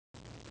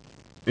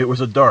It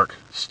was a dark,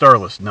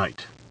 starless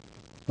night.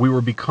 We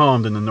were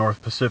becalmed in the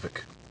North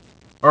Pacific.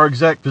 Our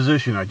exact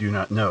position I do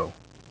not know,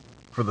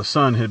 for the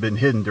sun had been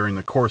hidden during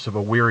the course of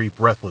a weary,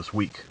 breathless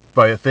week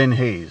by a thin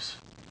haze,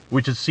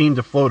 which had seemed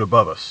to float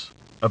above us,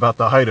 about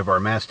the height of our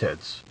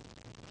mastheads,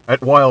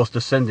 at whiles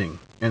descending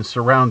and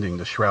surrounding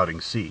the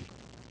shrouding sea.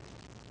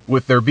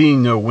 With there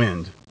being no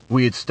wind,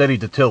 we had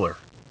steadied the tiller,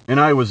 and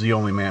I was the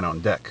only man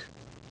on deck.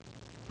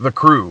 The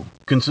crew,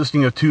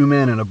 consisting of 2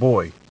 men and a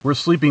boy, were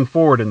sleeping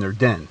forward in their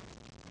den,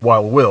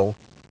 while Will,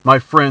 my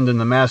friend and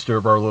the master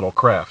of our little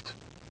craft,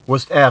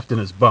 was aft in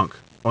his bunk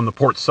on the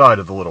port side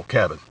of the little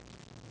cabin.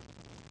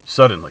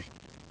 Suddenly,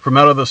 from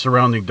out of the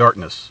surrounding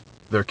darkness,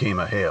 there came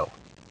a hail.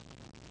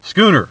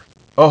 "Schooner!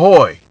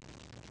 Ahoy!"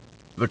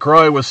 The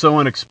cry was so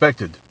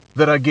unexpected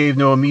that I gave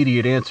no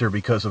immediate answer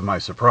because of my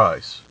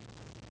surprise.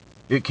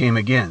 It came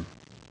again,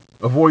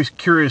 a voice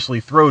curiously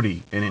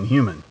throaty and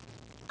inhuman,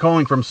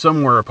 calling from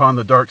somewhere upon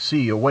the dark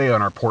sea away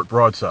on our port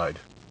broadside.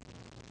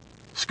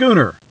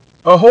 "Schooner!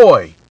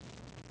 Ahoy!"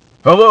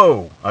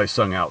 "Hello!" I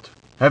sung out,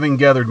 having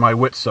gathered my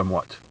wits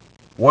somewhat.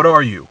 "What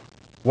are you?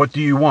 What do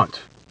you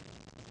want?"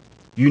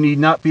 "You need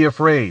not be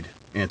afraid,"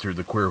 answered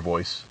the queer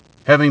voice,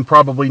 having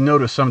probably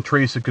noticed some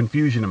trace of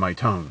confusion in my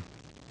tone.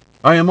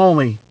 "I am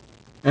only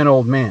an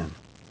old man."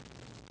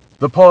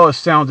 The pause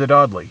sounded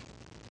oddly,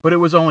 but it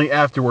was only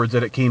afterwards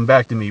that it came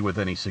back to me with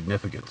any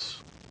significance.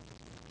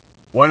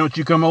 "Why don't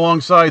you come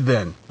alongside,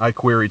 then?" I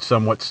queried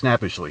somewhat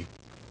snappishly,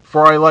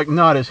 for I liked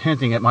not his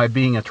hinting at my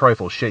being a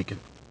trifle shaken.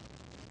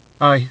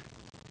 I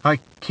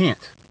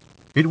can't.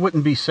 It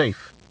wouldn't be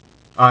safe.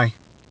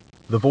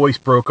 The voice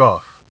broke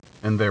off,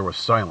 and there was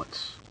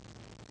silence.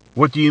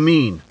 "What do you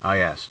mean?" I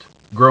asked,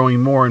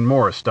 growing more and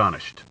more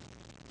astonished.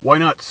 "Why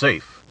not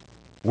safe?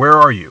 Where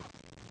are you?"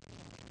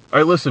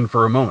 I listened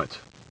for a moment,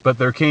 but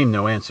there came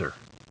no answer,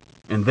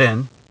 and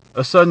then,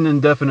 a sudden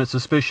indefinite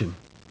suspicion,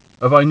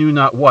 of I knew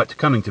not what,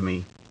 coming to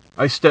me,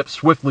 I stepped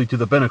swiftly to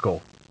the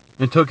binnacle,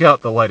 and took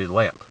out the lighted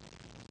lamp.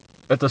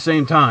 At the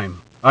same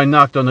time, I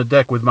knocked on the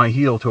deck with my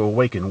heel to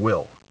awaken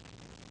Will.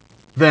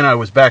 Then I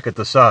was back at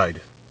the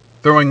side,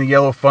 throwing the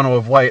yellow funnel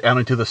of light out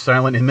into the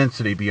silent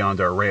immensity beyond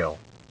our rail.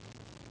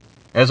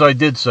 As I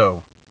did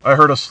so, I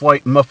heard a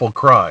slight muffled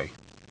cry,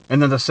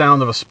 and then the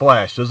sound of a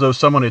splash as though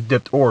someone had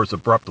dipped oars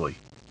abruptly.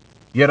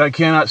 Yet I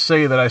cannot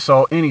say that I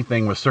saw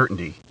anything with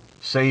certainty,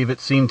 save it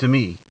seemed to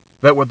me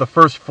that with the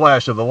first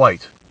flash of the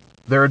light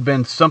there had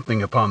been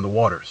something upon the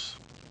waters,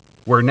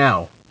 where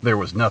now there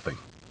was nothing.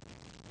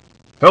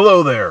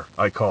 "Hello there!"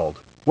 I called.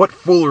 "What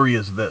foolery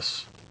is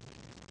this?"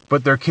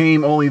 But there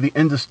came only the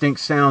indistinct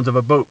sounds of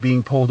a boat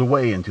being pulled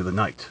away into the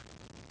night.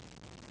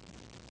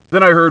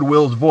 Then I heard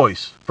Will's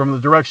voice from the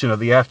direction of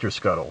the after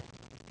scuttle.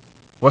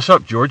 "What's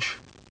up, George?"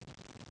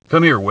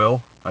 "Come here,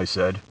 Will," I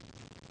said.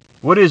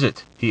 "What is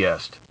it?" he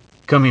asked,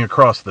 coming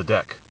across the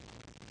deck.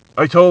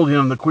 I told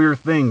him the queer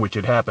thing which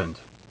had happened.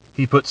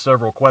 He put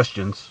several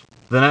questions,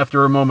 then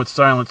after a moment's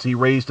silence he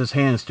raised his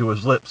hands to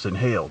his lips and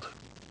hailed,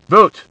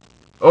 "Boat!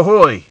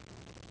 Ahoy!"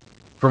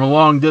 From a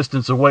long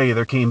distance away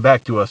there came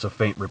back to us a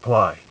faint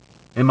reply,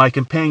 and my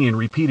companion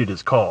repeated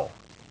his call.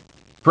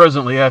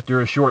 Presently, after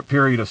a short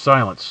period of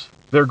silence,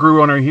 there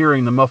grew on our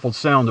hearing the muffled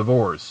sound of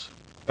oars,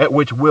 at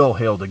which Will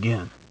hailed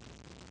again.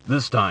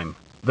 This time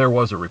there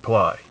was a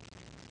reply.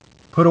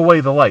 "Put away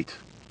the light."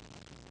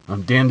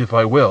 "I'm damned if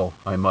I will,"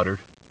 I muttered,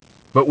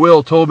 but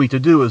Will told me to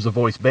do as the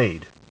voice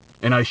bade,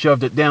 and I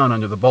shoved it down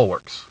under the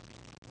bulwarks.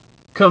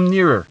 "Come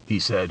nearer," he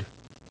said,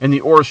 and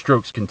the oar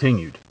strokes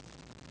continued.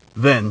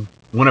 Then,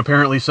 when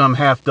apparently some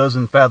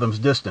half-dozen fathoms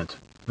distant,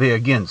 they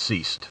again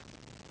ceased.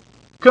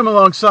 "Come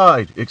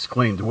alongside!"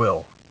 exclaimed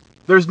Will.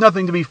 "There's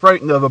nothing to be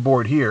frightened of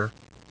aboard here.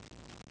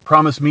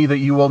 Promise me that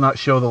you will not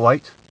show the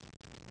light."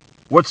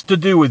 "What's to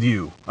do with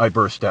you?" I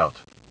burst out,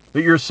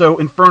 "that you're so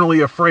infernally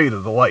afraid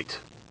of the light?"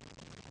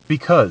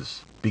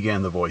 "Because,"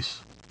 began the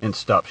voice, and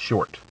stopped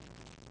short.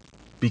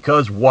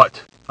 "Because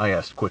what?" I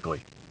asked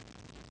quickly.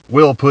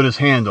 Will put his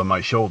hand on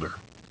my shoulder.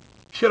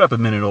 "Shut up a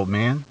minute, old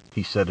man,"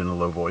 he said in a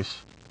low voice.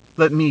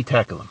 "Let me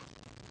tackle him."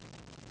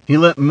 He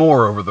leant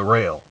more over the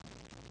rail.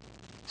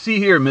 "See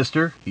here,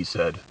 mister," he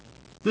said.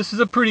 "This is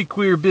a pretty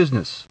queer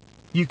business,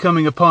 you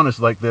coming upon us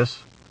like this,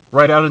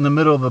 right out in the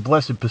middle of the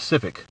blessed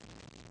Pacific.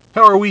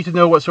 How are we to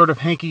know what sort of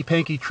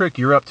hanky-panky trick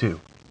you're up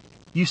to?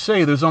 You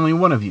say there's only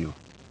one of you.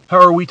 How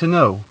are we to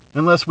know,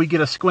 unless we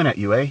get a squint at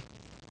you, eh?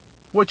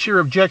 What's your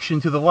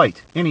objection to the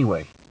light,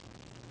 anyway?"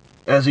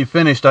 As he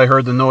finished I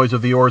heard the noise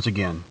of the oars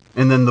again,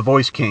 and then the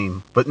voice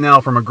came, but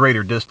now from a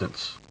greater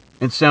distance,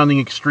 and sounding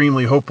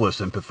extremely hopeless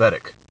and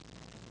pathetic.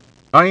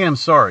 "I am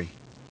sorry,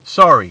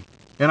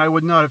 and I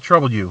would not have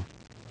troubled you,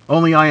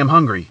 only I am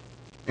hungry,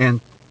 and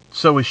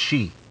so is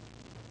she."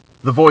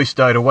 The voice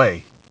died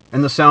away,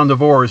 and the sound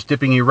of oars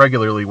dipping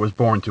irregularly was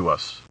borne to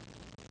us.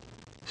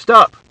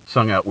 "Stop!"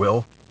 sung out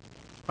Will.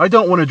 "I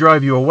don't want to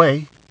drive you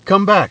away.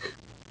 Come back.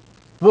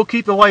 We'll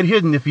keep the light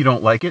hidden if you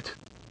don't like it."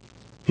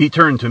 He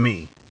turned to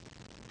me.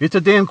 "It's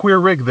a damn queer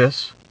rig,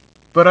 this,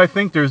 but I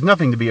think there's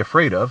nothing to be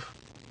afraid of."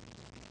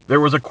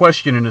 There was a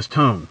question in his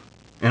tone,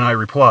 and I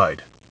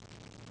replied,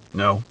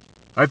 "No,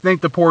 I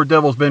think the poor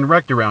devil's been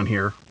wrecked around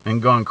here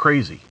and gone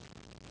crazy."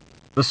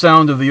 The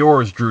sound of the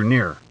oars drew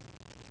near.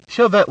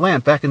 "Shove that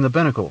lamp back in the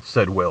binnacle,"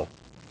 said Will,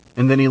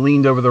 and then he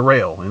leaned over the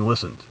rail and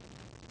listened.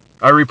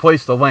 I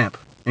replaced the lamp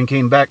and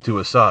came back to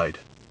his side.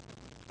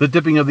 The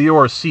dipping of the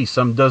oars ceased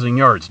some dozen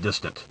yards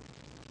distant.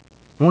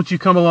 "Won't you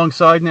come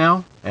alongside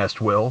now?"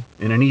 asked Will,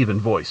 in an even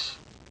voice.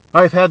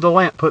 "I have had the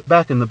lamp put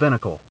back in the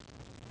binnacle."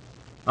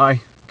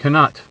 "I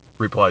cannot,"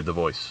 replied the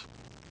voice.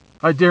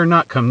 "I dare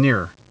not come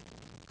nearer.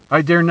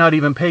 I dare not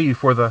even pay you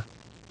for the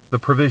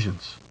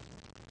provisions."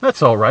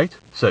 "That's all right,"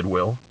 said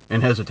Will,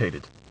 and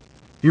hesitated.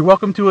 "You're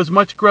welcome to as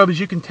much grub as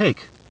you can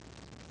take."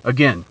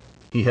 Again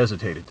he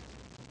hesitated.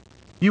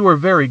 "You are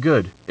very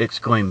good,"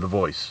 exclaimed the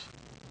voice.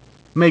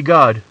 "May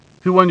God,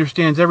 who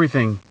understands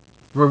everything,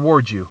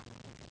 reward you."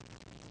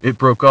 It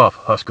broke off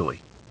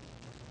huskily.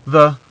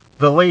 The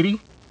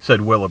lady,"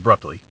 said Will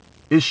abruptly,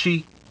 "is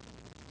she—"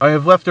 "I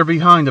have left her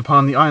behind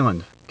upon the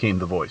island," came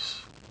the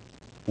voice.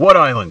 "What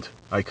island?"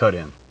 I cut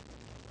in.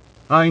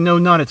 "I know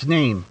not its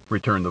name,"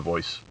 returned the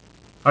voice.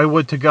 "I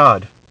would to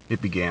God—"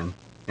 it began,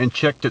 and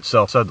checked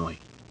itself suddenly.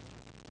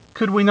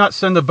 "Could we not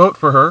send a boat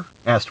for her?"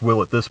 asked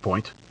Will at this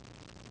point.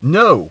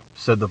 "No!"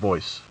 said the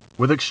voice,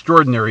 with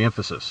extraordinary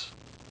emphasis.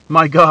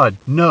 "My God,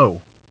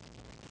 no!"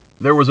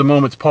 There was a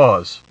moment's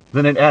pause,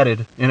 then it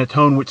added, in a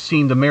tone which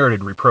seemed a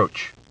merited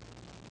reproach.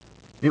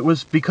 "It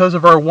was because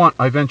of our want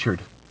I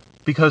ventured,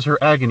 because her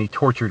agony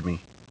tortured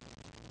me."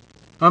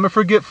 "I'm a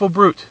forgetful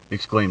brute!"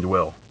 exclaimed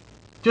Will.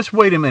 "Just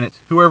wait a minute,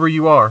 whoever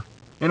you are,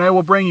 and I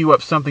will bring you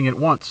up something at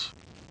once."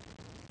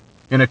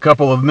 In a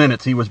couple of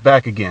minutes he was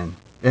back again,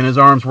 and his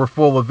arms were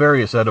full of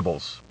various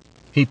edibles.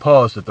 He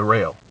paused at the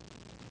rail.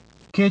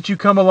 "Can't you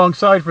come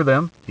alongside for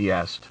them?" he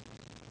asked.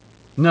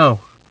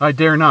 "No, I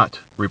dare not,"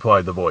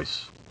 replied the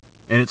voice,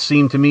 and it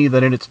seemed to me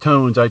that in its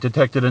tones I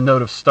detected a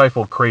note of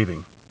stifled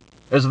craving,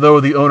 as though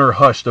the owner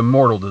hushed a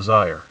mortal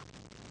desire.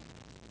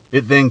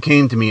 It then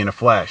came to me in a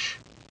flash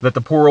that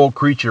the poor old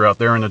creature out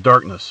there in the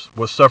darkness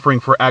was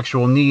suffering for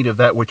actual need of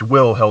that which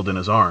Will held in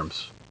his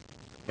arms,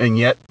 and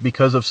yet,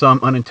 because of some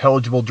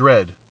unintelligible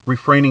dread,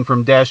 refraining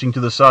from dashing to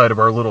the side of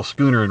our little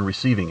schooner and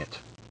receiving it.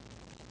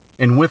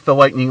 And with the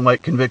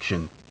lightning-like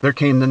conviction there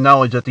came the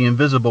knowledge that the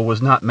invisible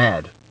was not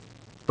mad,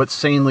 but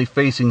sanely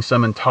facing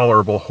some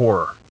intolerable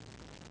horror.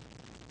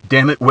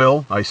 "Damn it,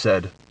 Will," I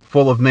said,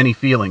 full of many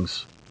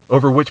feelings,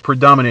 over which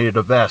predominated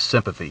a vast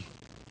sympathy.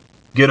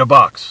 "Get a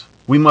box.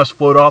 We must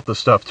float off the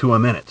stuff to a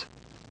minute."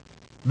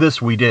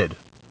 This we did,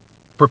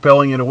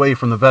 propelling it away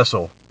from the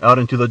vessel, out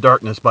into the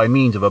darkness by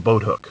means of a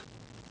boat-hook.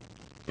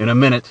 In a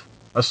minute,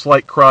 a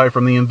slight cry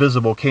from the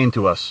invisible came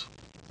to us,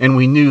 and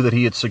we knew that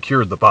he had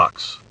secured the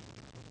box.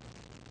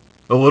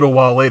 A little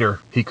while later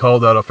he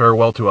called out a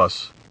farewell to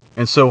us,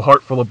 and so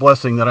heartful a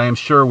blessing that I am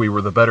sure we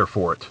were the better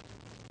for it.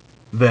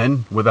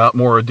 Then, without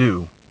more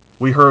ado,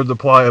 we heard the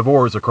ply of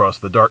oars across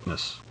the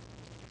darkness.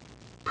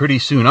 "Pretty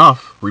soon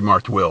off,"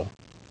 remarked Will,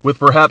 with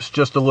perhaps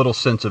just a little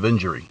sense of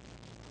injury.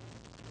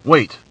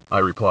 "Wait," I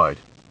replied.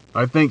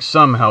 "I think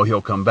somehow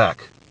he'll come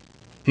back.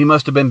 He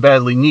must have been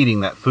badly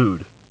needing that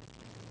food."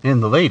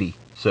 "And the lady,"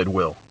 said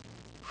Will.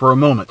 For a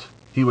moment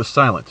he was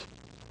silent.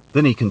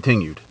 Then he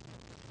continued.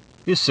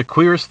 "It's the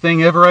queerest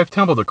thing ever I've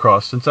tumbled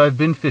across since I've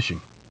been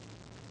fishing."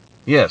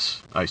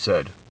 "Yes," I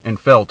said, and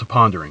fell to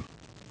pondering.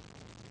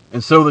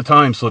 And so the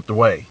time slipped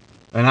away.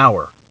 An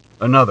hour,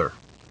 another,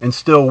 and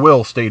still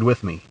Will stayed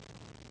with me,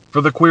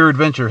 for the queer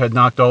adventure had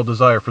knocked all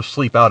desire for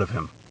sleep out of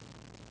him.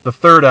 The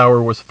third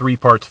hour was 3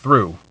 parts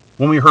through,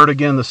 when we heard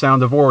again the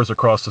sound of oars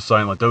across the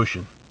silent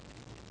ocean.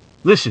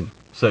 "Listen,"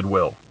 said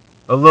Will,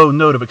 a low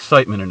note of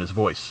excitement in his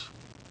voice.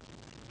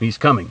 "He's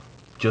coming,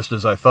 just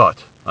as I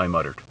thought," I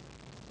muttered.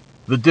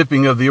 The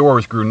dipping of the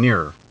oars grew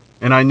nearer,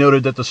 and I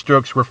noted that the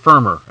strokes were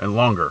firmer and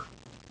longer.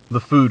 The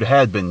food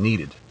had been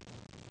needed.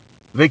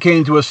 They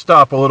came to a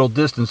stop a little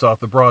distance off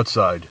the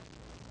broadside,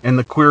 and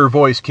the queer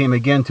voice came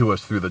again to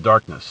us through the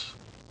darkness.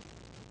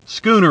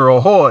 "Schooner,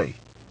 ahoy!"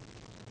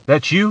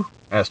 "That you?"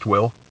 asked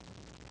Will.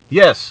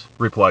 "Yes,"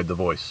 replied the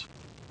voice.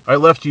 "I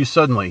left you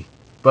suddenly,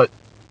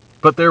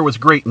 but there was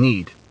great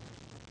need."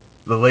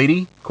 "The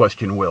lady?"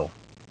 questioned Will.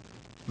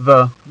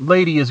 "The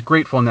lady is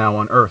grateful now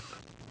on earth.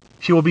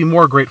 She will be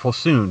more grateful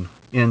soon,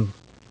 in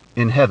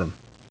heaven."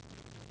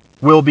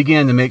 Will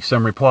began to make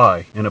some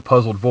reply, in a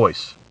puzzled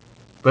voice,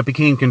 but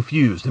became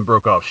confused and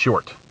broke off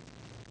short.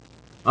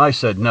 I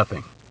said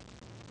nothing.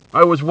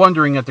 I was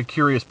wondering at the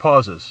curious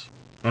pauses,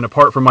 and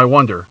apart from my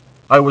wonder,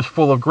 I was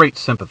full of great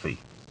sympathy.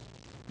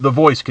 The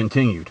voice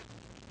continued.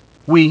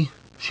 "We,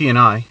 she and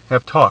I,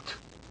 have talked,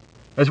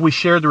 as we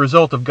shared the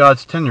result of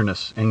God's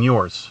tenderness and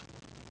yours."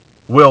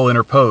 Will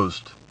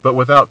interposed, but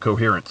without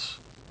coherence.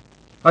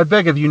 "I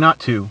beg of you not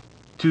to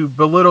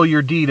belittle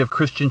your deed of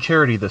Christian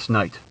charity this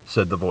night,"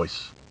 said the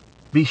voice.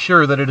 "Be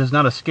sure that it has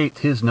not escaped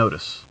his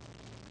notice."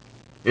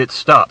 It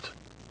stopped,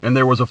 and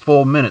there was a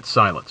full minute's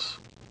silence.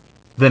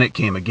 Then it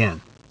came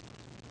again.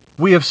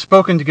 "We have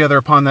spoken together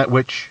upon that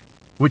which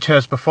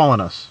has befallen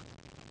us.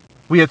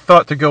 We had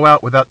thought to go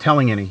out without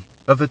telling any,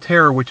 of the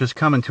terror which has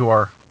come into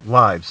our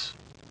lives."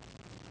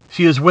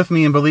 She is with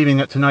me in believing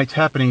that tonight's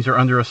happenings are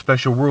under a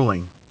special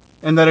ruling,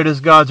 and that it is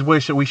God's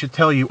wish that we should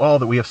tell you all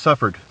that we have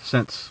suffered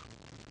since...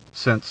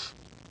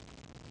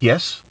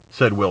 Yes,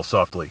 said Will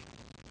softly.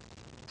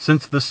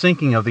 Since the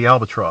sinking of the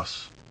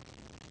Albatross.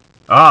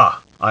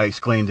 Ah, I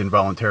exclaimed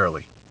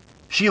involuntarily.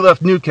 She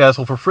left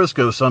Newcastle for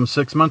Frisco some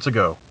 6 months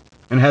ago,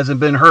 and hasn't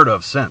been heard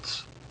of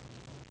since.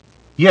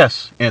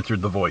 Yes,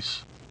 answered the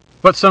voice,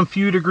 but some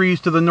few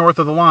degrees to the north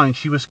of the line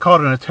she was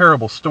caught in a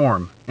terrible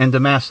storm, and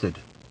demasted.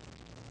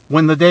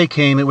 When the day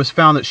came it was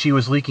found that she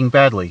was leaking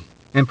badly,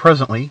 and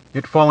presently,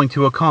 it falling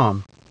to a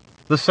calm,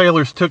 the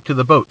sailors took to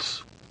the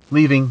boats,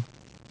 leaving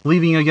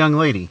a young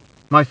lady,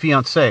 my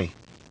fiancée,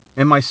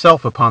 and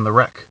myself upon the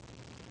wreck.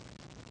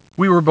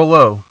 We were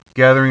below,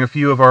 gathering a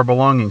few of our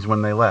belongings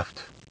when they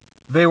left.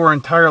 They were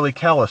entirely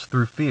calloused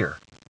through fear,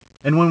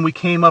 and when we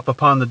came up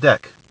upon the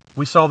deck,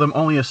 we saw them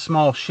only as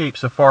small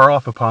shapes afar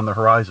off upon the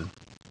horizon.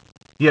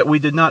 Yet we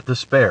did not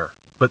despair,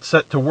 but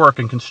set to work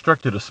and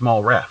constructed a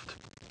small raft.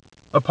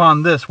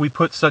 Upon this we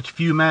put such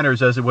few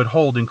matters as it would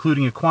hold,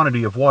 including a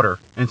quantity of water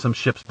and some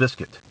ship's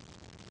biscuit.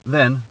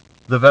 Then,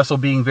 the vessel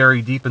being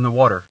very deep in the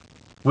water,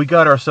 we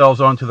got ourselves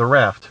onto the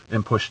raft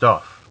and pushed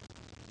off.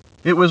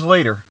 It was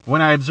later,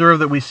 when I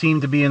observed that we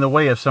seemed to be in the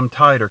way of some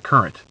tide or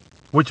current,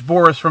 which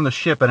bore us from the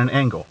ship at an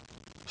angle,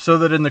 so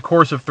that in the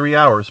course of 3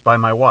 hours, by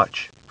my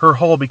watch, her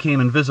hull became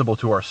invisible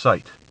to our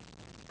sight,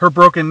 her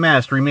broken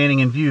mast remaining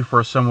in view for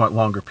a somewhat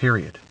longer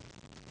period.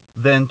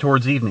 Then,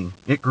 towards evening,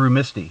 it grew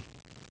misty,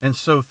 and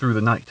so through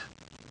the night.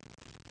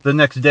 The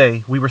next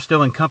day we were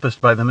still encompassed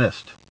by the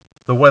mist,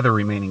 the weather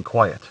remaining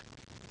quiet.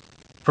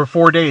 For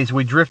 4 days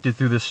we drifted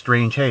through this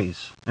strange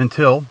haze,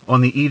 until,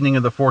 on the evening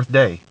of the 4th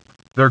day,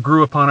 there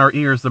grew upon our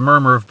ears the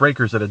murmur of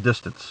breakers at a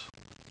distance.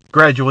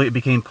 Gradually it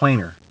became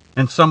plainer,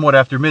 and somewhat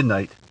after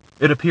midnight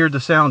it appeared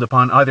to sound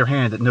upon either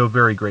hand at no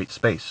very great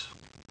space.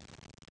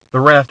 The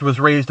raft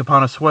was raised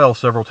upon a swell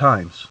several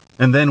times,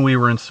 and then we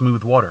were in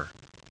smooth water,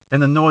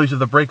 and the noise of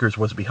the breakers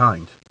was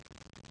behind.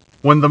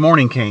 When the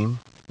morning came,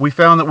 we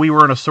found that we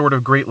were in a sort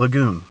of great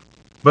lagoon,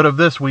 but of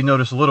this we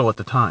noticed little at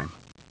the time,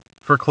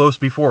 for close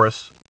before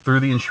us,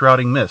 through the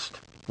enshrouding mist,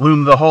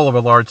 loomed the hull of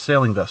a large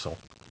sailing vessel.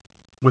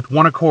 With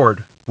one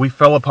accord, we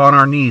fell upon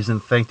our knees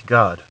and thanked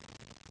God,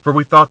 for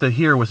we thought that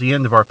here was the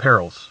end of our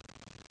perils.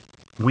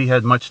 We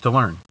had much to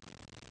learn.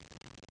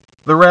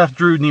 The raft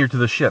drew near to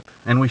the ship,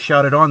 and we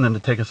shouted on them to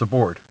take us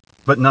aboard,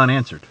 but none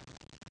answered.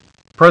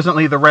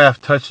 Presently the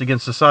raft touched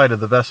against the side of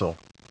the vessel,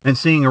 and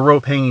seeing a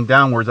rope hanging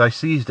downwards I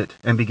seized it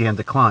and began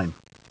to climb.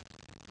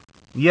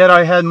 Yet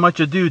I had much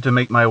ado to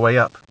make my way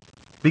up,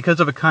 because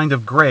of a kind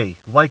of grey,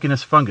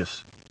 lichenous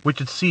fungus, which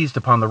had seized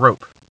upon the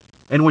rope,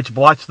 and which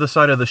blotched the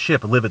side of the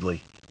ship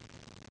lividly.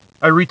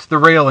 I reached the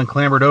rail and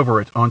clambered over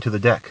it onto the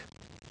deck.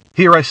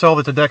 Here I saw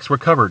that the decks were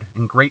covered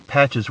in great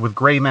patches with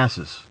grey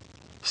masses,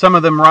 some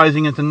of them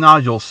rising into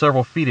nodules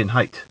several feet in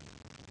height.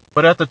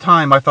 But at the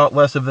time I thought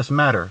less of this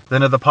matter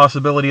than of the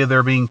possibility of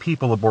there being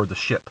people aboard the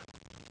ship.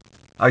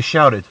 I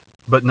shouted,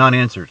 but none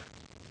answered.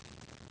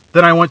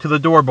 Then I went to the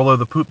door below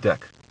the poop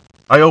deck.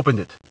 I opened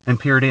it and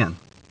peered in.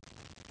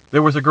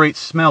 There was a great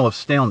smell of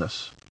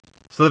staleness,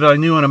 so that I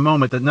knew in a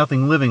moment that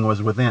nothing living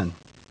was within,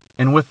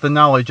 and with the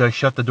knowledge I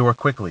shut the door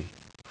quickly,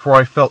 for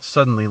I felt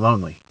suddenly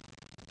lonely.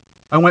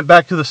 I went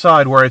back to the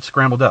side where I had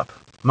scrambled up.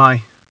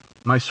 My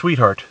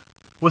sweetheart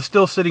was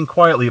still sitting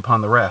quietly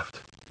upon the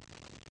raft.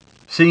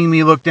 Seeing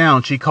me look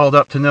down, she called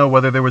up to know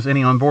whether there was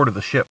any on board of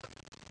the ship.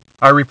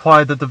 I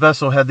replied that the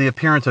vessel had the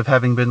appearance of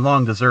having been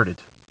long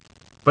deserted,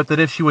 but that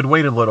if she would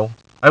wait a little,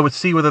 I would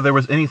see whether there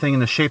was anything in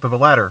the shape of a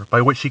ladder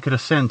by which she could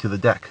ascend to the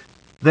deck.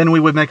 Then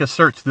we would make a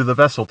search through the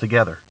vessel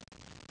together.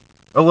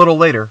 A little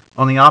later,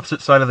 on the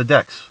opposite side of the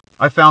decks,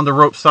 I found a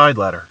rope side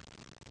ladder.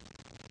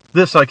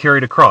 This I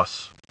carried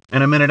across,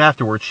 and a minute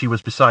afterwards she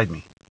was beside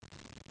me.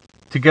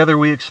 Together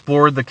we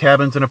explored the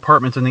cabins and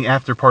apartments in the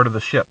after part of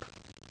the ship,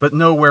 but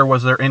nowhere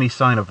was there any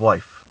sign of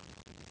life.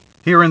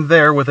 Here and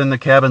there within the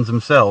cabins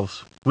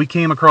themselves, we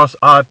came across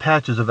odd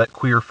patches of that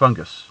queer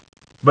fungus,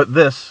 but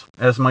this,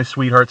 as my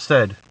sweetheart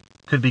said,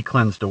 could be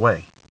cleansed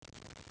away.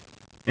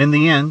 In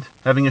the end,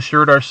 having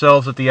assured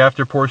ourselves that the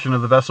after portion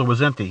of the vessel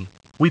was empty,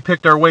 we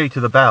picked our way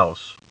to the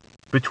bows,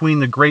 between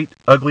the great,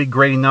 ugly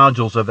grey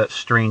nodules of that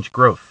strange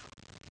growth.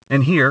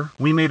 And here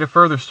we made a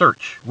further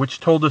search, which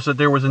told us that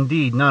there was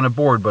indeed none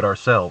aboard but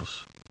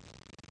ourselves.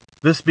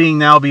 This being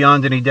now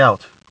beyond any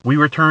doubt, we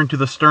returned to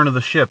the stern of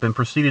the ship and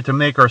proceeded to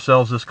make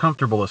ourselves as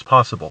comfortable as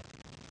possible.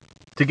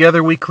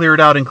 Together we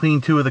cleared out and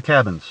cleaned 2 of the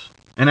cabins,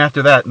 and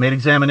after that made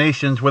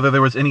examinations whether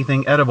there was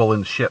anything edible in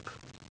the ship.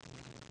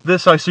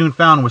 This I soon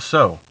found was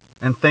so,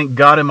 and thanked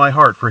God in my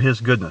heart for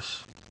his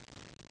goodness.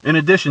 In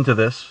addition to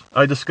this,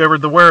 I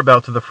discovered the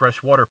whereabouts of the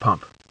fresh water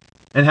pump,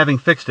 and having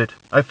fixed it,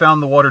 I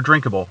found the water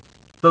drinkable,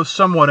 though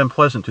somewhat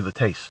unpleasant to the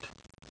taste.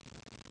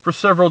 For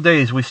several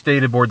days we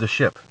stayed aboard the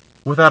ship,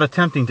 without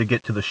attempting to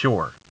get to the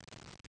shore.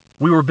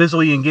 We were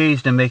busily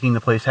engaged in making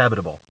the place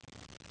habitable.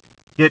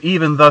 Yet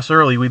even thus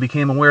early we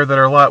became aware that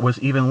our lot was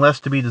even less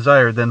to be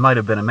desired than might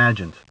have been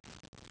imagined.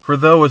 For For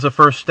though, as a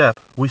first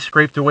step, we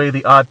scraped away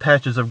the odd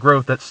patches of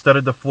growth that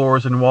studded the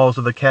floors and walls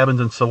of the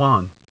cabins and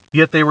salon,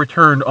 yet they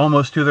returned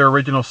almost to their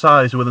original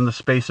size within the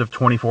space of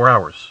 24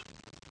 hours,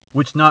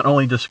 which not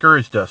only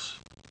discouraged us,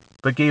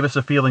 but gave us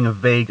a feeling of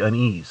vague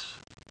unease.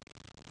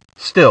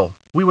 Still,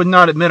 we would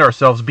not admit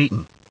ourselves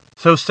beaten,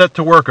 so set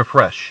to work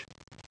afresh,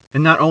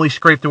 and not only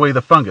scraped away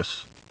the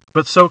fungus,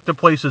 but soaked the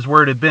places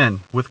where it had been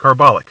with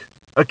carbolic,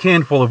 a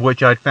canful of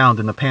which I had found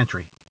in the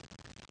pantry.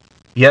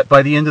 Yet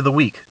by the end of the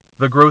week,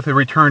 the growth had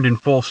returned in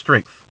full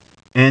strength,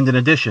 and in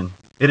addition,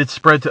 it had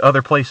spread to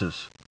other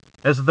places,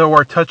 as though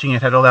our touching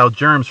it had allowed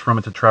germs from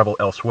it to travel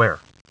elsewhere.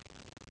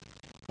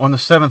 On the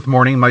 7th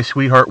morning, my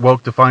sweetheart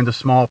woke to find a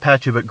small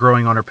patch of it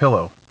growing on her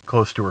pillow,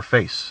 close to her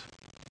face.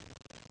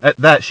 At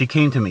that she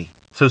came to me,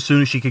 so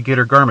soon as she could get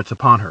her garments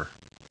upon her.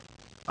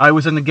 I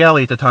was in the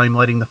galley at the time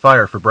lighting the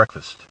fire for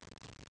breakfast.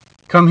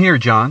 "Come here,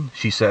 John,"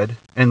 she said,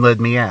 and led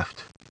me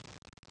aft.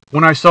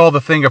 When I saw the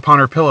thing upon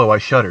her pillow I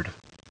shuddered,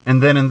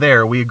 and then and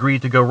there we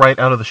agreed to go right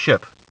out of the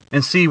ship,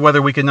 and see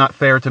whether we could not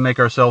fare to make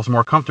ourselves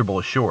more comfortable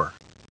ashore.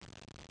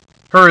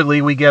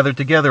 Hurriedly we gathered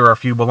together our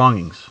few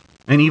belongings,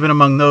 and even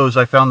among those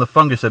I found the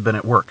fungus had been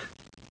at work,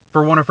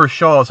 for one of her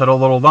shawls had a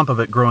little lump of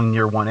it growing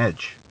near one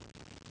edge.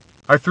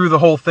 I threw the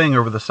whole thing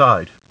over the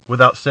side,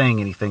 without saying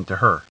anything to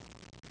her.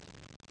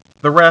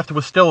 The raft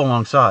was still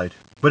alongside,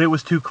 but it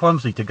was too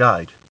clumsy to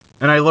guide,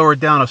 and I lowered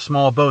down a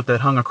small boat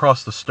that hung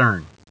across the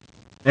stern,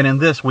 and in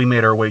this we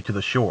made our way to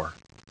the shore.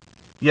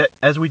 Yet,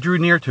 as we drew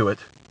near to it,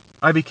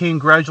 I became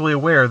gradually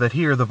aware that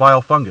here the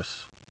vile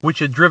fungus, which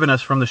had driven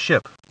us from the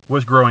ship,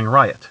 was growing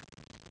riot.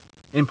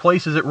 In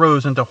places it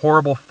rose into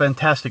horrible,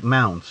 fantastic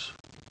mounds,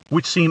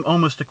 which seemed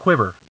almost to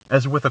quiver,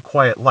 as with a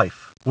quiet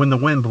life, when the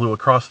wind blew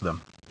across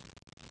them.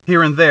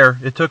 Here and there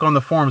it took on the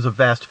forms of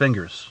vast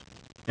fingers,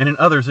 and in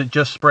others it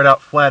just spread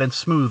out flat and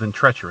smooth and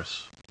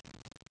treacherous.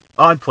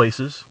 Odd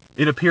places,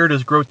 it appeared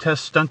as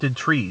grotesque stunted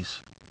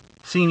trees,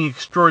 seeming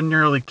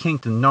extraordinarily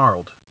kinked and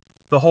gnarled,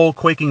 the whole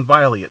quaking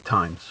vilely at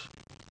times.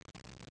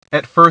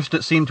 At first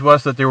it seemed to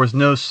us that there was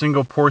no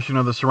single portion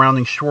of the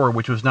surrounding shore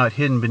which was not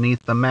hidden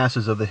beneath the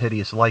masses of the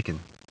hideous lichen.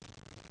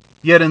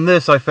 Yet in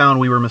this I found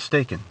we were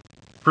mistaken,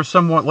 for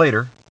somewhat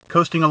later,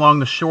 coasting along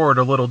the shore at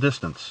a little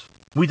distance,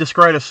 we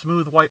descried a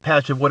smooth white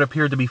patch of what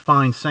appeared to be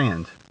fine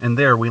sand, and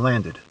there we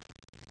landed.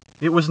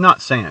 It was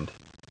not sand.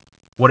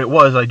 What it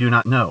was I do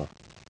not know.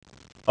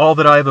 All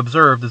that I have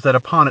observed is that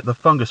upon it the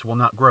fungus will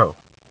not grow,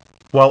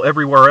 while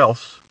everywhere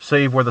else,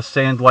 save where the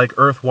sand-like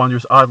earth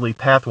wanders oddly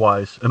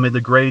pathwise amid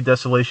the grey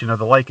desolation of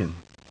the lichen,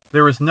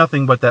 there is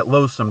nothing but that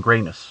loathsome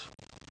greyness.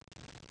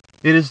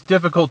 It is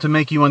difficult to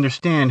make you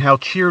understand how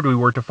cheered we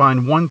were to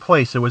find one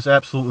place that was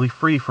absolutely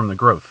free from the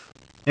growth,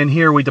 and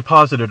here we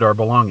deposited our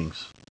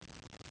belongings.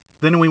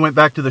 Then we went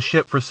back to the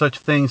ship for such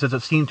things as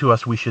it seemed to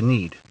us we should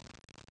need.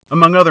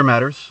 Among other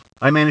matters,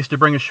 I managed to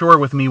bring ashore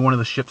with me one of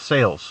the ship's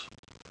sails,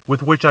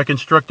 with which I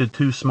constructed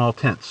 2 small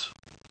tents,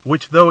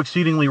 which, though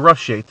exceedingly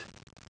rough-shaped,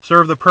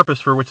 served the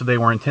purpose for which they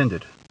were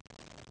intended.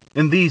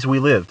 In these we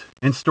lived,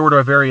 and stored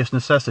our various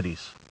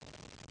necessities.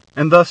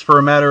 And thus, for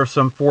a matter of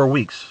some 4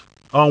 weeks,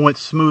 all went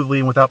smoothly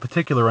and without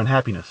particular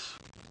unhappiness.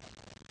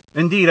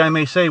 Indeed, I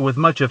may say with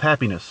much of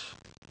happiness,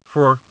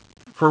 for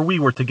we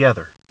were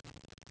together.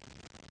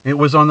 It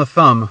was on the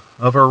thumb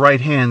of her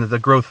right hand that the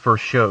growth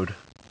first showed.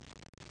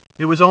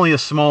 It was only a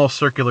small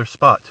circular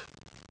spot,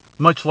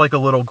 much like a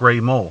little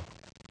grey mole.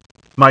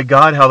 My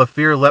God, how the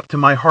fear leapt to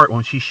my heart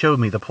when she showed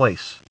me the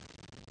place.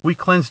 We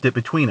cleansed it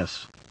between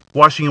us,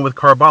 washing it with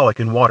carbolic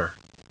and water.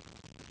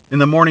 In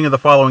the morning of the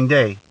following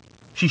day,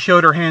 she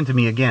showed her hand to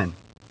me again.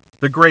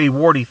 The grey,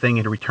 warty thing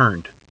had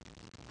returned.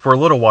 For a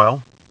little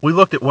while, we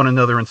looked at one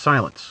another in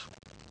silence.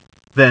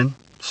 Then,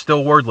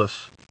 still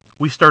wordless,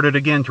 we started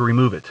again to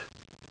remove it.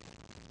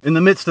 In the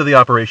midst of the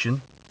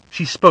operation,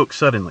 she spoke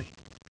suddenly.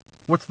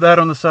 "What's that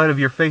on the side of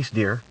your face,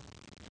 dear?"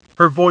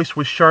 Her voice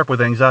was sharp with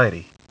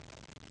anxiety.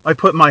 I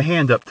put my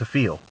hand up to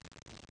feel.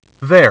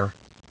 "There,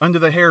 under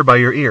the hair by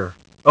your ear,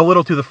 a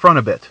little to the front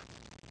a bit."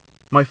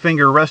 My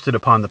finger rested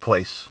upon the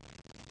place,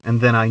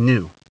 and then I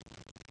knew.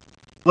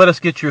 "Let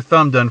us get your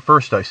thumb done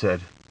first," I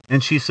said,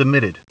 and she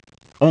submitted,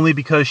 only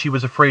because she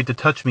was afraid to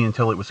touch me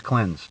until it was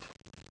cleansed.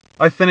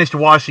 I finished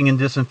washing and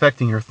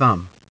disinfecting her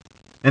thumb,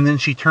 and then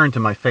she turned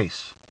to my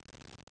face.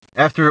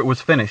 After it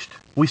was finished,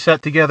 we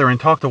sat together and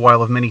talked a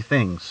while of many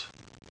things,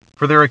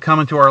 for there had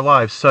come into our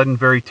lives sudden,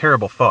 very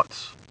terrible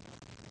thoughts.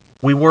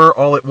 We were,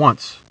 all at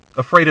once,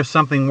 afraid of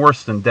something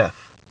worse than death.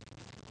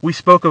 We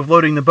spoke of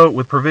loading the boat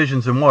with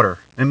provisions and water,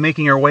 and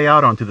making our way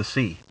out onto the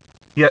sea.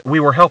 Yet we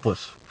were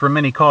helpless, for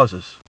many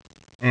causes,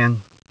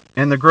 and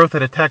the growth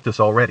had attacked us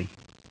already.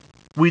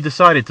 We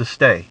decided to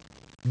stay.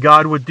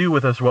 God would do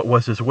with us what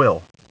was his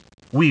will.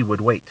 We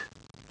would wait.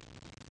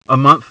 A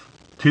month,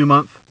 2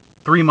 months,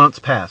 3 months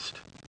passed,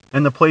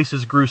 and the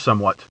places grew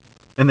somewhat,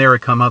 and there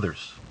had come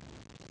others.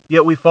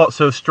 Yet we fought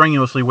so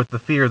strenuously with the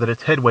fear that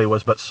its headway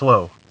was but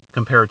slow,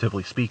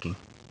 comparatively speaking.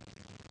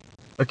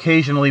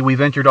 Occasionally we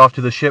ventured off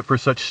to the ship for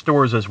such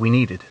stores as we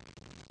needed.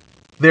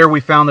 There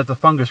we found that the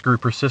fungus grew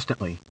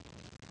persistently.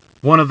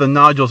 One of the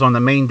nodules on the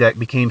main deck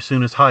became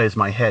soon as high as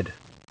my head.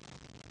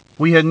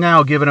 We had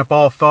now given up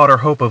all thought or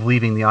hope of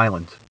leaving the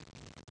island.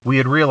 We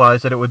had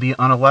realized that it would be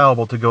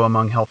unallowable to go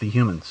among healthy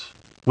humans,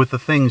 with the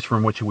things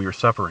from which we were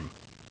suffering.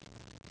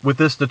 With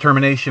this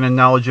determination and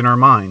knowledge in our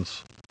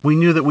minds, we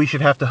knew that we should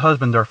have to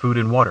husband our food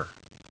and water,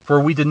 for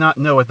we did not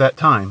know at that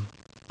time,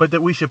 but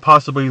that we should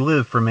possibly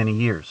live for many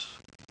years.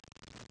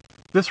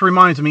 This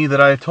reminds me that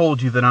I have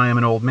told you that I am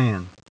an old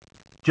man.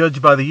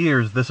 Judged by the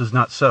years, this is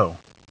not so.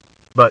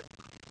 But,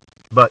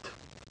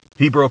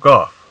 he broke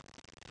off,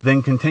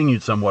 then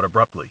continued somewhat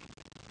abruptly.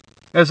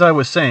 As I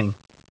was saying,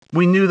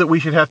 we knew that we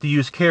should have to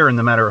use care in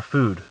the matter of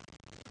food,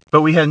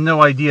 but we had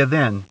no idea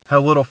then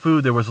how little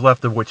food there was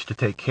left of which to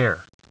take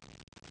care.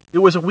 It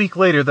was a week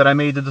later that I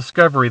made the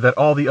discovery that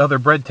all the other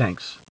bread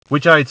tanks,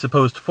 which I had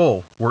supposed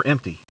full, were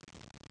empty,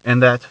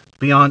 and that,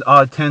 beyond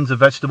odd tins of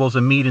vegetables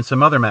and meat and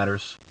some other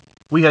matters,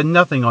 we had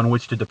nothing on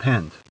which to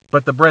depend,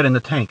 but the bread in the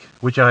tank,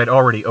 which I had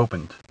already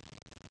opened.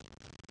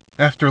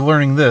 After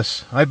learning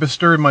this, I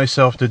bestirred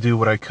myself to do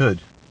what I could,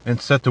 and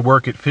set to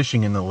work at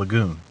fishing in the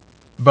lagoon,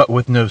 but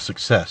with no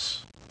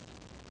success.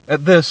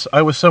 At this,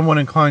 I was somewhat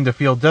inclined to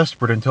feel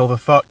desperate until the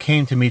thought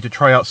came to me to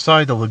try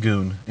outside the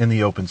lagoon in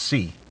the open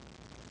sea.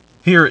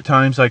 Here at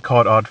times I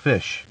caught odd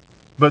fish,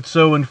 but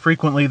so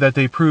infrequently that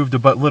they proved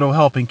of but little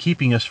help in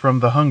keeping us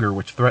from the hunger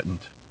which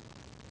threatened.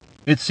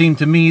 It seemed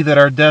to me that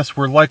our deaths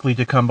were likely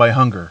to come by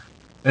hunger,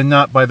 and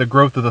not by the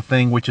growth of the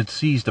thing which had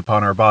seized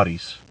upon our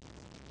bodies.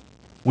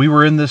 We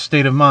were in this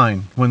state of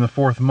mind when the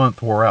 4th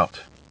month wore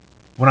out,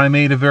 when I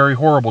made a very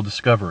horrible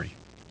discovery.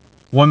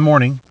 One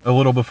morning, a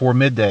little before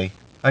midday,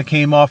 I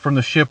came off from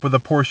the ship with a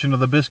portion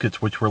of the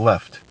biscuits which were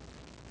left.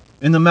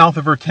 In the mouth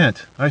of her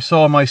tent I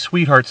saw my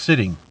sweetheart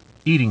sitting,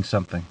 eating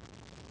something.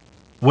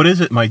 "What is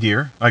it, my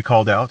dear?" I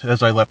called out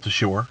as I leapt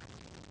ashore.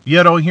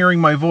 Yet on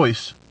hearing my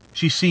voice,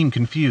 she seemed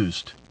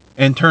confused,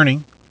 and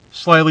turning,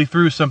 slyly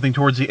threw something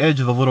towards the edge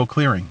of the little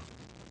clearing.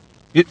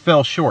 It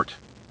fell short,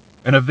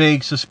 and a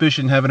vague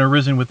suspicion having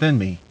arisen within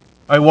me,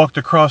 I walked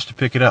across to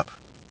pick it up.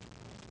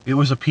 It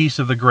was a piece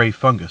of the grey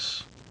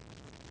fungus.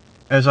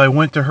 As I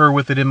went to her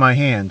with it in my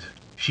hand,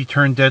 she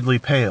turned deadly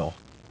pale,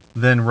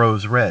 then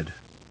rose red.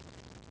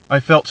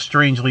 I felt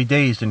strangely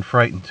dazed and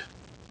frightened.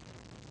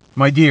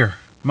 my dear,"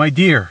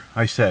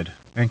 I said,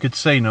 and could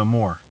say no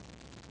more.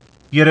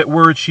 Yet at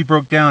words she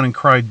broke down and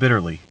cried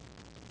bitterly.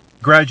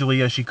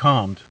 Gradually, as she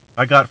calmed,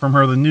 I got from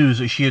her the news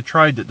that she had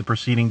tried it the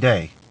preceding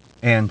day,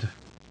 and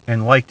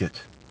liked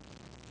it.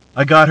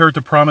 I got her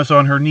to promise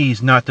on her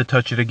knees not to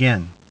touch it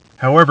again,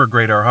 however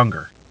great our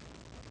hunger.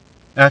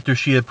 After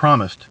she had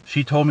promised,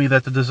 she told me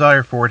that the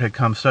desire for it had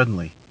come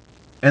suddenly,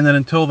 and that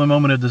until the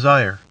moment of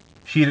desire,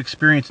 she had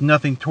experienced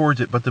nothing towards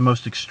it but the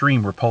most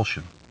extreme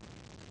repulsion.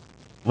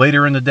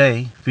 Later in the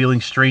day, feeling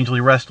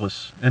strangely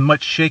restless, and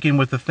much shaken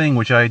with the thing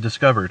which I had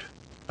discovered,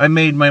 I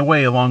made my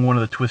way along one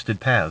of the twisted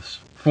paths,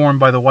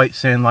 formed by the white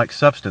sand-like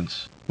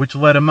substance, which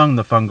led among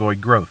the fungoid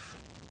growth.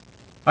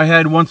 I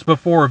had once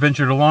before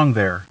ventured along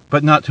there,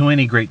 but not to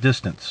any great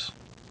distance.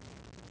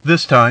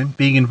 This time,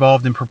 being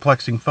involved in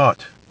perplexing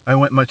thought, I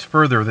went much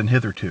further than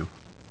hitherto.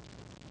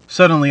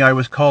 Suddenly I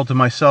was called to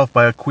myself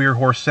by a queer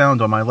hoarse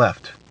sound on my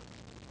left.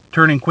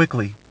 Turning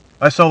quickly,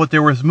 I saw that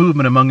there was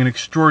movement among an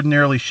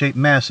extraordinarily shaped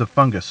mass of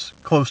fungus,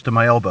 close to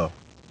my elbow.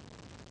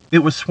 It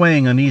was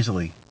swaying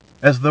uneasily,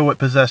 as though it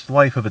possessed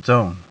life of its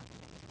own.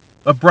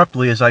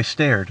 Abruptly, as I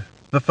stared,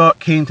 the thought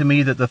came to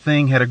me that the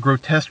thing had a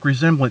grotesque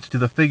resemblance to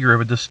the figure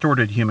of a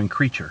distorted human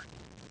creature.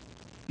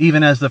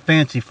 Even as the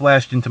fancy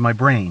flashed into my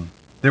brain,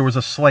 there was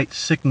a slight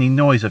sickening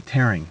noise of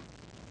tearing,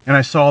 and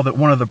I saw that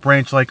one of the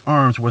branch-like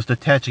arms was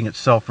detaching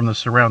itself from the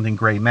surrounding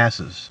grey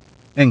masses,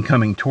 and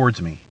coming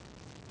towards me.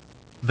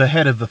 The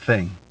head of the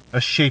thing, a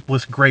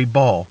shapeless grey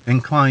ball,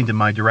 inclined in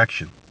my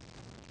direction.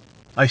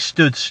 I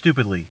stood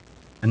stupidly,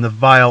 and the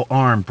vile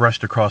arm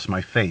brushed across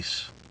my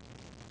face.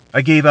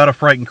 I gave out a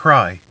frightened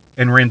cry,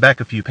 and ran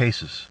back a few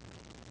paces.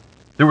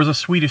 There was a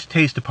sweetish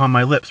taste upon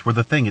my lips where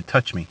the thing had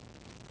touched me.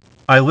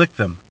 I licked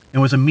them,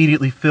 and was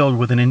immediately filled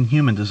with an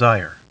inhuman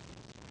desire.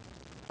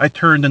 I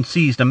turned and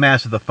seized a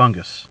mass of the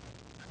fungus.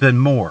 Then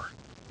more,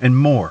 and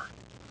more.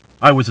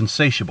 I was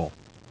insatiable.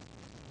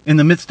 In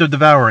the midst of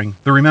devouring,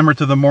 the remembrance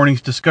of the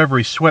morning's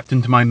discovery swept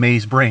into my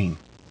mazed brain.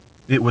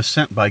 It was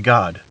sent by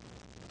God.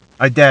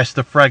 I dashed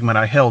the fragment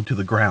I held to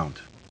the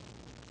ground.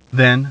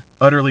 Then,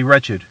 utterly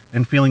wretched,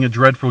 and feeling a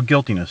dreadful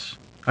guiltiness,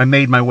 I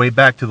made my way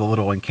back to the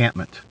little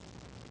encampment.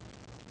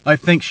 I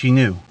think she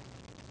knew,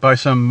 by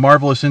some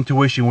marvellous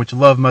intuition which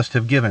love must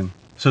have given,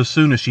 so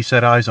soon as she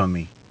set eyes on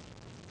me.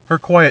 Her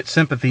quiet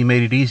sympathy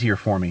made it easier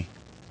for me,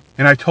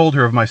 and I told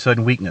her of my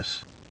sudden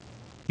weakness,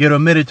 yet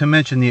omitted to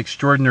mention the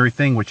extraordinary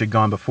thing which had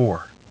gone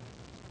before.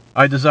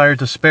 I desired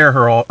to spare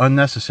her all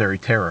unnecessary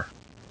terror.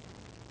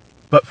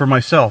 But for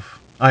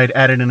myself, I had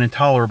added an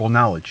intolerable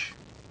knowledge,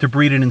 to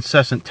breed an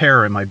incessant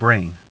terror in my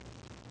brain.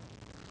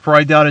 For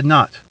I doubted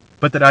not,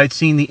 but that I had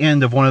seen the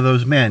end of one of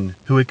those men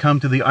who had come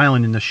to the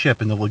island in the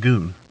ship in the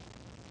lagoon,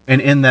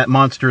 and in that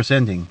monstrous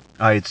ending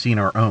I had seen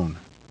our own.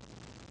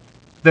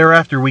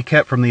 Thereafter we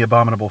kept from the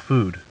abominable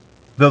food,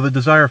 though the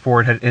desire for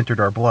it had entered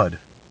our blood.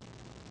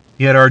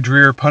 Yet our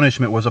drear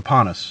punishment was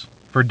upon us,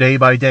 For day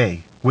by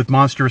day, with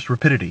monstrous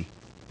rapidity,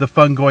 the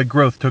fungoid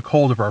growth took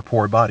hold of our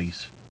poor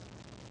bodies.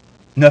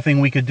 Nothing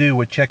we could do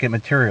would check it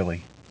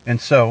materially,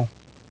 and so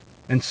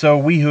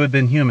we who had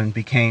been human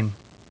became,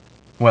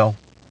 well,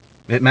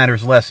 it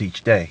matters less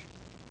each day.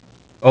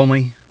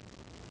 Only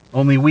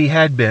we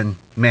had been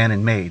man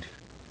and maid.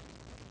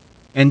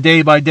 And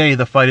day by day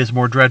the fight is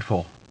more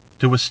dreadful,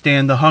 to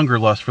withstand the hunger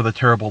lust for the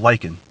terrible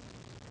lichen.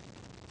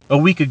 A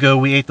week ago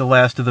we ate the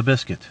last of the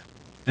biscuit,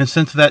 and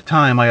since that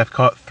time I have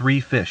caught 3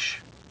 fish.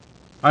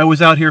 I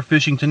was out here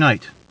fishing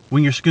tonight,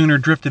 when your schooner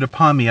drifted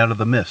upon me out of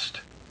the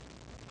mist.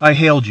 I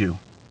hailed you.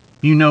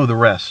 You know the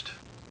rest.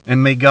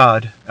 And may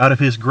God, out of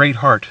his great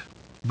heart,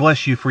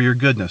 bless you for your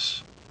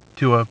goodness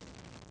to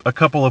a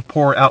couple of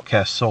poor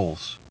outcast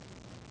souls.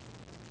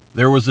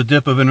 There was the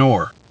dip of an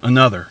oar,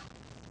 another.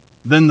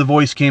 Then the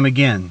voice came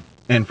again,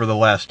 and for the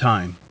last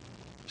time,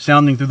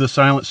 sounding through the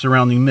silent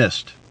surrounding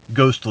mist,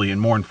 ghostly and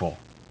mournful.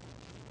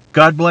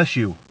 God bless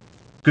you.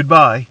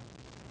 Goodbye.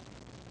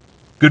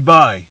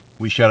 Goodbye,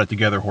 we shouted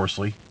together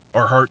hoarsely,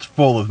 our hearts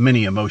full of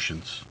many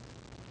emotions.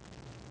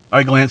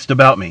 I glanced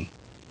about me.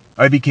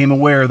 I became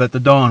aware that the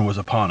dawn was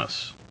upon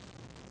us.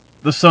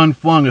 The sun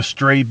flung a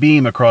stray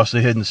beam across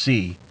the hidden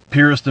sea,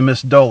 pierced the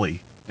mist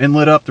dully, and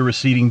lit up the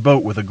receding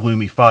boat with a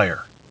gloomy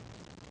fire.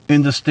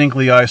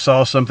 Indistinctly I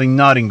saw something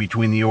nodding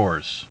between the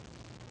oars.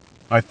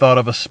 I thought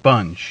of a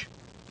sponge,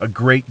 a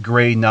great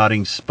grey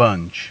nodding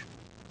sponge.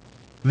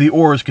 The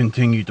oars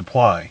continued to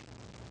ply.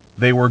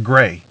 They were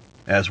grey,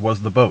 as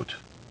was the boat,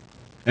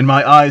 and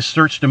my eyes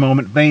searched a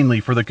moment vainly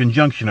for the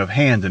conjunction of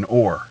hand and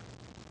oar.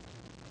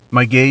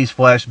 My gaze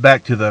flashed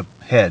back to the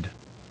head.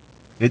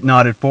 It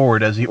nodded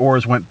forward as the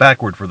oars went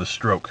backward for the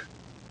stroke.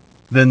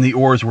 Then the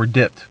oars were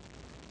dipped.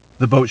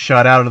 The boat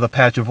shot out of the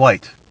patch of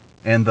light,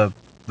 and the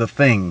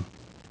thing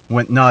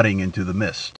went nodding into the mist.